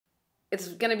It's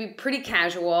gonna be pretty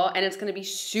casual and it's gonna be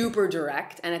super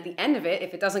direct. And at the end of it,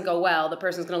 if it doesn't go well, the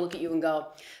person's gonna look at you and go,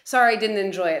 sorry, didn't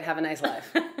enjoy it. Have a nice life.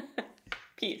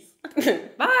 Peace.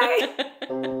 Bye.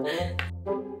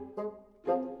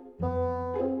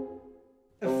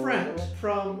 A friend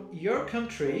from your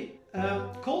country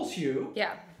calls you.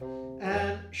 Yeah.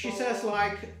 And she says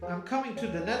like, I'm coming to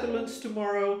the Netherlands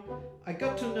tomorrow. I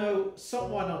got to know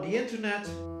someone on the internet.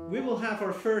 We will have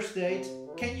our first date.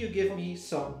 Can you give me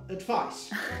some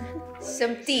advice?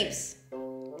 Some tips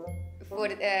for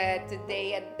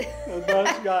today and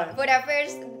Dutch guy. for our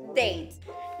first date.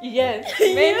 Yes,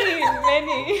 many.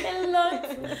 A lot.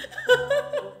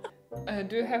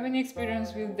 Do you have any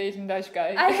experience with dating Dutch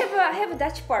guys? I have a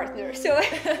Dutch partner, so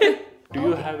Do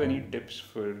you have any tips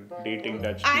for dating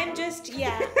Dutch people?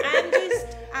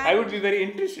 I I would be very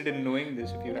interested in knowing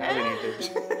this if you have any tips.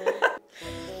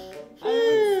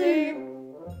 would say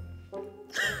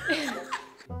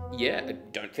Yeah,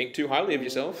 don't think too highly of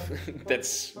yourself.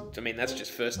 That's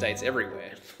just first dates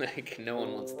everywhere. Like, no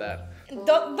one wants that.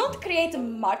 don't create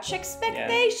much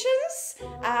expectations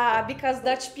because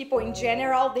Dutch people in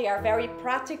general, they are very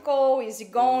practical,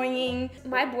 easygoing.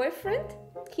 My boyfriend,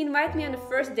 he invited me on the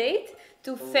first date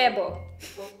to Febo.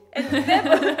 And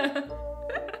Febo.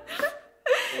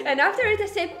 And after it I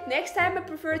said, next time I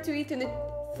prefer to eat in a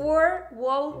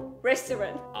 4-wall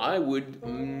restaurant. I would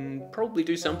probably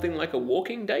do something like a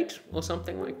walking date or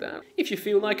something like that. If you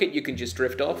feel like it, you can just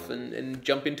drift off and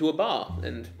jump into a bar,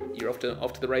 and you're off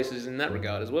to the races in that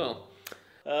regard as well.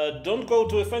 Don't go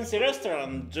to a fancy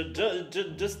restaurant.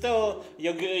 Just tell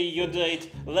your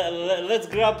date, let's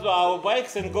grab our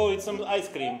bikes and go eat some ice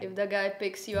cream. If the guy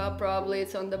picks you up, probably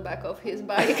it's on the back of his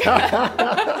bike.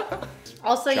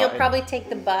 Also, you'll probably take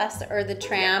the bus or the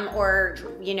tram or,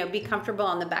 be comfortable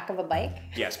on the back of a bike.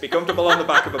 Yes, be comfortable on the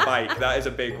back of a bike. That is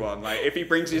a big one. Like, if he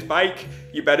brings his bike,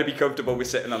 you better be comfortable with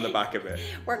sitting on the back of it.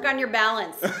 Work on your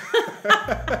balance.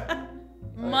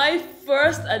 My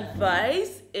first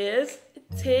advice is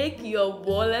take your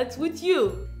wallet with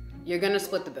you. You're gonna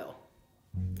split the bill.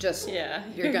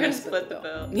 You're gonna split the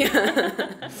bill.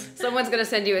 Yeah. Someone's gonna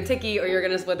send you a tickie or you're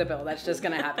gonna split the bill. That's just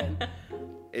gonna happen.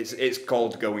 It's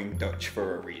called going Dutch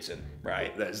for a reason,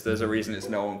 right? There's a reason it's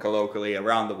known colloquially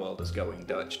around the world as going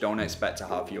Dutch. Don't expect to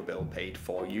have your bill paid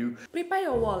for you. Prepare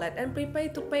your wallet and prepare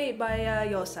to pay by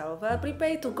yourself.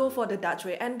 Prepare to go for the Dutch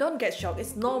way and don't get shocked.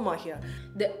 It's normal here.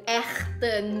 De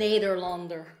echte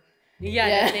Nederlander.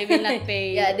 Yeah, they will not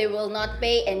pay. Yeah, they will not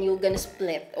pay and you're gonna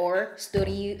split. Or stuur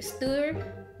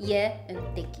je een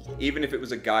tikkie. Even if it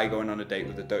was a guy going on a date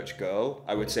with a Dutch girl,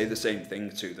 I would say the same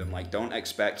thing to them. Like, don't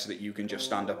expect that you can just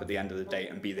stand up at the end of the date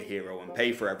and be the hero and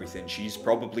pay for everything. She's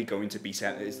probably going to be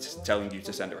telling you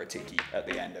to send her a tikkie at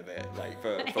the end of it, like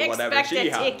for whatever she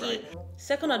has. Right?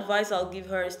 Second advice I'll give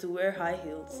her is to wear high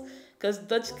heels, because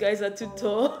Dutch guys are too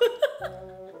tall.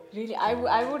 really,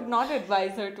 I would not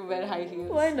advise her to wear high heels.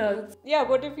 Why not? Yeah,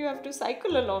 what if you have to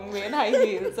cycle a long way in high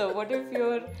heels? Or what if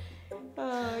you're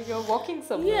walking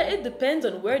somewhere? Yeah, it depends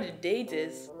on where the date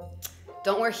is.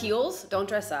 Don't wear heels, don't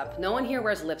dress up. No one here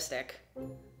wears lipstick.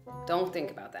 Don't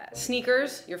think about that.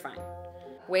 Sneakers, you're fine.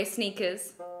 Wear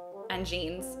sneakers and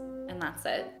jeans and that's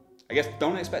it. I guess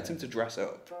don't expect him to dress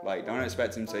up. Like, don't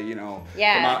expect him to,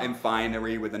 Yeah. come out in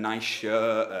finery with a nice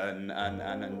shirt and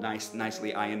a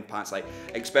nicely ironed pants. Like,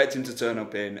 expect him to turn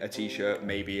up in a t-shirt,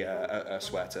 maybe a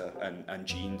sweater and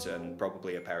jeans and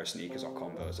probably a pair of sneakers or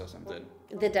Converse or something.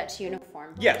 The Dutch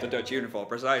uniform. Yeah, the Dutch uniform,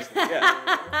 precisely.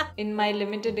 Yeah. In my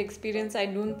limited experience, I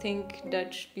don't think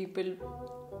Dutch people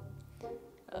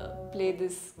play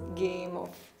this game of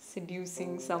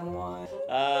seducing someone.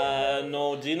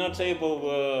 No, dinner table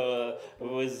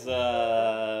with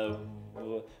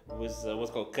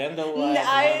what's called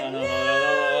candlelight.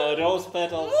 No, rose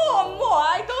petals. More,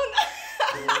 I don't...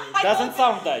 Doesn't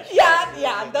sound Dutch.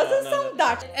 Yeah, doesn't sound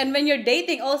Dutch. And when you're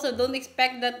dating, also don't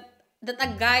expect that a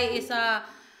guy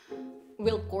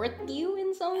will court you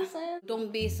in some sense.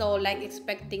 Don't be so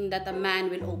expecting that a man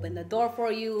will open the door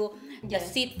for you,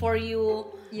 just sit for you,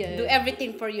 do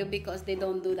everything for you, because they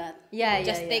don't do that.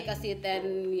 Just take a seat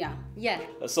and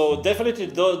So definitely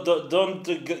don't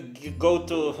go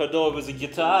to her door with a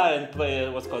guitar and play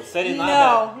what's called serenade.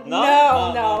 No,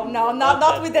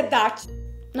 not with the Dutch.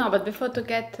 No, but before to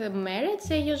get married,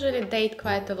 they usually date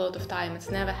quite a lot of time. It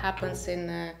never happens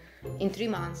in 3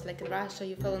 months. Like in Russia,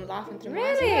 you fall in love in 3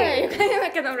 months. Really? Yeah,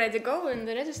 you can already go and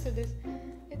register this.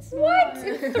 It's What?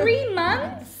 In 3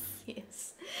 months?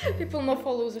 Yes. People not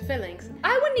follow the feelings.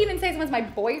 I wouldn't even say someone's my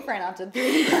boyfriend after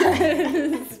 3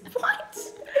 months. What?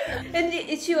 And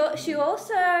she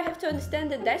also have to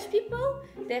understand that Dutch people,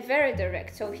 they're very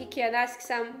direct. So he can ask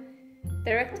some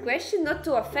direct question, not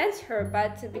to offend her,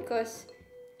 but because...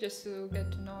 Just to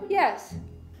get to know. Yes.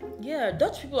 Yeah,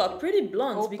 Dutch people are pretty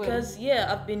blunt Open. because, yeah,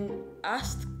 I've been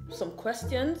asked some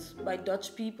questions by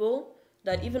Dutch people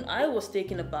that even I was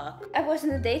taken aback. I was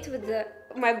on a date with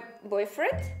my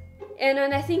boyfriend, and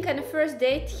on, I think on the first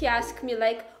date he asked me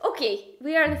like, okay,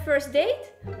 we are on the first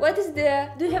date,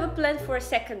 do you have a plan for a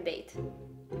second date?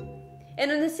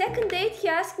 And on the second date he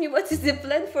asked me what is the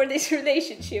plan for this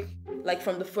relationship. Like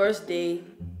from the first day,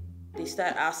 they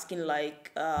start asking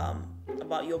like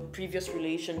about your previous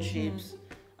relationships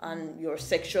and your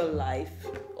sexual life,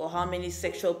 or how many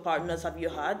sexual partners have you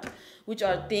had, which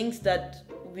are things that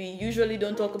we usually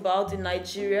don't talk about in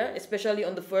Nigeria, especially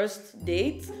on the first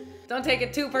date. Don't take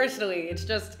it too personally, it's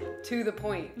just to the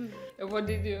point. What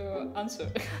did you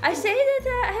answer? I say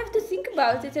that I have to think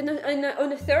about it, and on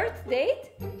the third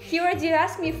date, he already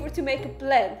asked me to make a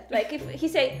plan. Like if he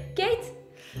say, Kate,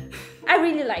 I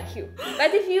really like you,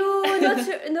 but if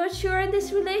you're not sure in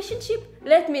this relationship,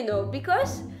 let me know,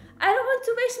 because I don't want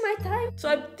to waste my time. So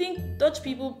I think Dutch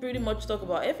people pretty much talk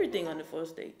about everything on the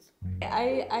first date.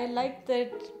 I like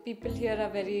that people here are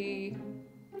very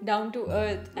down to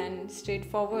earth and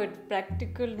straightforward,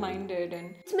 practical minded,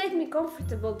 and it made me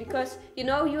comfortable because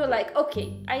you're like,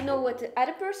 okay, I know what the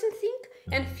other person think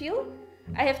and feel.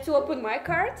 I have to open my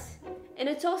cards, and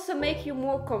it also make you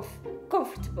more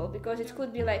comfortable because it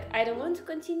could be like, I don't want to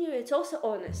continue. It's also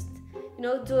honest,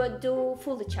 do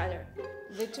fool each other,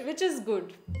 which is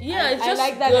good. Yeah, it's I just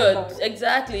like that good. about.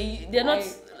 Exactly, they're not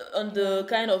on the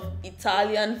kind of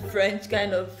Italian, French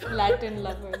kind of Latin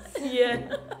lovers.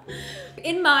 Yeah.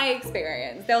 In my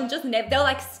experience, they'll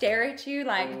like stare at you,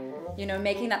 like,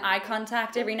 making that eye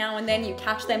contact every now and then. You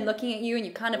catch them looking at you and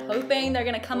you're kind of hoping they're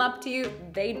gonna come up to you.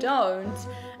 They don't.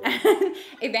 And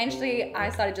eventually I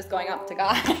started just going up to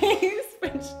guys,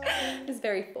 which is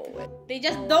very forward. They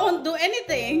just don't do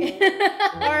anything.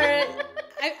 Or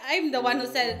I'm the one who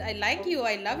said, I like you,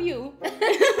 I love you.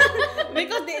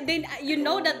 Because they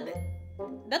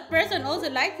that person also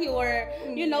likes you, or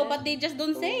but they just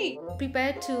don't say.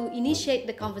 Prepare to initiate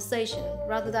the conversation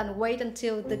rather than wait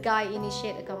until the guy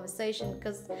initiate the conversation,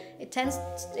 because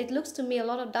it looks to me a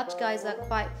lot of Dutch guys are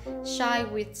quite shy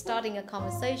with starting a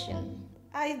conversation.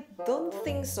 I don't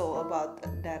think so about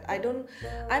that.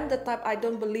 I'm the type, I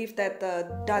don't believe that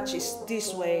Dutch is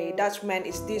this way, Dutch man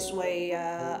is this way,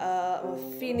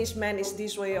 Finnish man is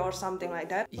this way, or something like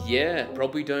that. Yeah,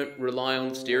 probably don't rely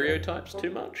on stereotypes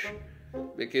too much,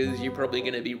 because you're probably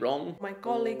going to be wrong. My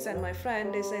colleagues and my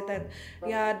friend, they say that,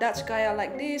 yeah, Dutch guy are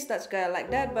like this, Dutch guy are like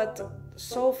that, but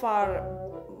so far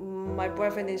my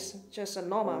boyfriend is just a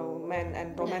normal man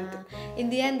and romantic. Yeah. In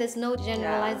the end, there's no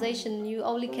generalization. You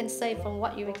only can say from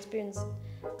what you experience.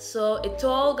 So a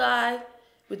tall guy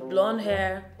with blonde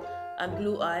hair and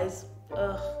blue eyes,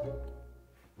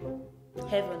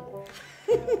 heaven.